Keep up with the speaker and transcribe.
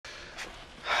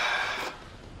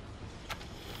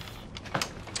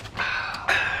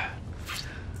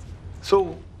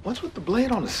So, what's with the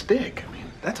blade on the stick? I mean,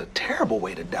 that's a terrible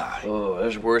way to die. Oh,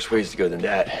 there's worse ways to go than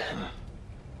that.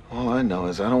 All I know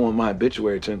is I don't want my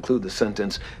obituary to include the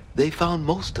sentence, "They found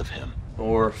most of him."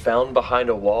 Or found behind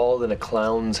a wall in a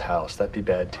clown's house. That'd be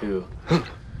bad, too.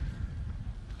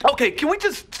 Okay, can we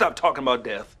just stop talking about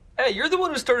death? Hey, you're the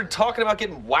one who started talking about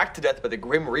getting whacked to death by the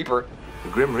Grim Reaper.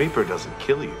 The Grim Reaper doesn't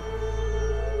kill you.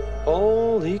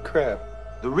 Holy crap.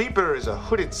 The Reaper is a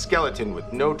hooded skeleton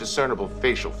with no discernible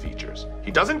facial features.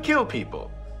 He doesn't kill people.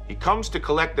 He comes to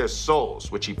collect their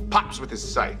souls, which he pops with his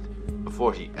scythe,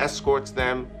 before he escorts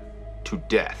them to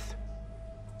death.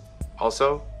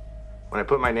 Also, when I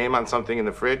put my name on something in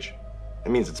the fridge,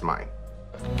 it means it's mine.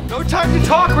 No time to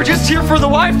talk, we're just here for the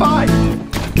Wi-Fi!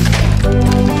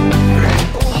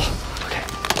 Okay.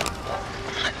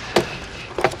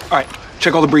 All right,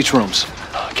 check all the breach rooms.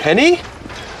 Kenny?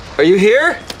 Are you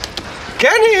here?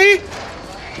 Kenny!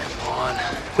 Come on.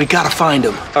 We gotta find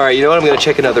him. All right, you know what? I'm gonna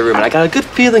check another room, and I got a good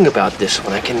feeling about this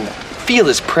one. I can feel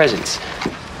his presence.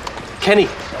 Kenny!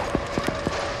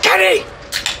 Kenny!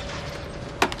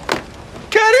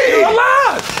 Kenny! You're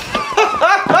alive!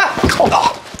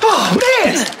 Oh,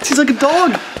 man! He's like a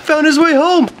dog. Found his way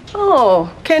home.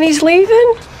 Oh, Kenny's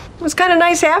leaving? It was kind of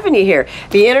nice having you here.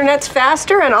 The internet's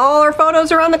faster and all our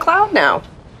photos are on the cloud now.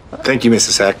 Thank you,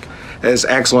 Mrs. Heck. As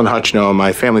Axel and Hutch know,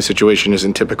 my family situation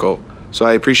isn't typical, so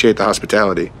I appreciate the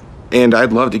hospitality. And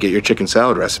I'd love to get your chicken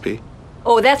salad recipe.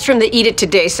 Oh, that's from the Eat It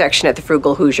Today section at the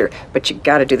Frugal Hoosier, but you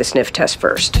gotta do the sniff test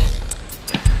first.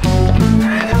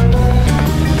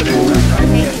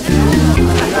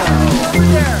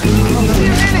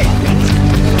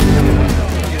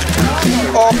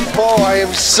 Oh, I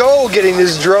am so getting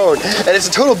this drone. And it's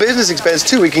a total business expense,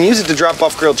 too. We can use it to drop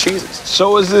off grilled cheeses.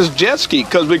 So is this jet ski,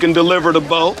 because we can deliver the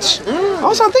boats.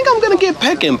 Also, I think I'm going to get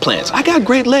pec implants. I got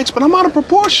great legs, but I'm out of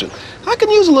proportion. I can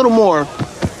use a little more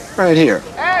right here.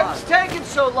 Hey, what's taking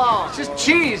so long? It's just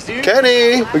cheese, dude.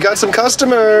 Kenny, we got some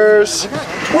customers.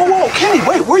 Whoa, Kenny,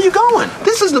 wait, where are you going?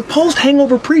 This is the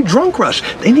post-hangover pre-drunk rush.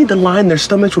 They need to line their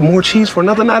stomachs with more cheese for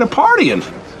another night of partying.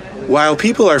 While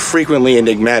people are frequently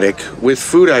enigmatic, with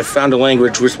food I've found a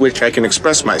language with which I can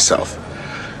express myself.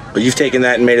 But you've taken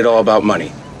that and made it all about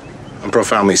money. I'm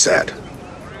profoundly sad.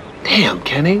 Damn,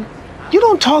 Kenny. You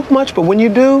don't talk much, but when you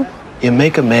do, you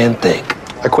make a man think.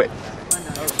 I quit.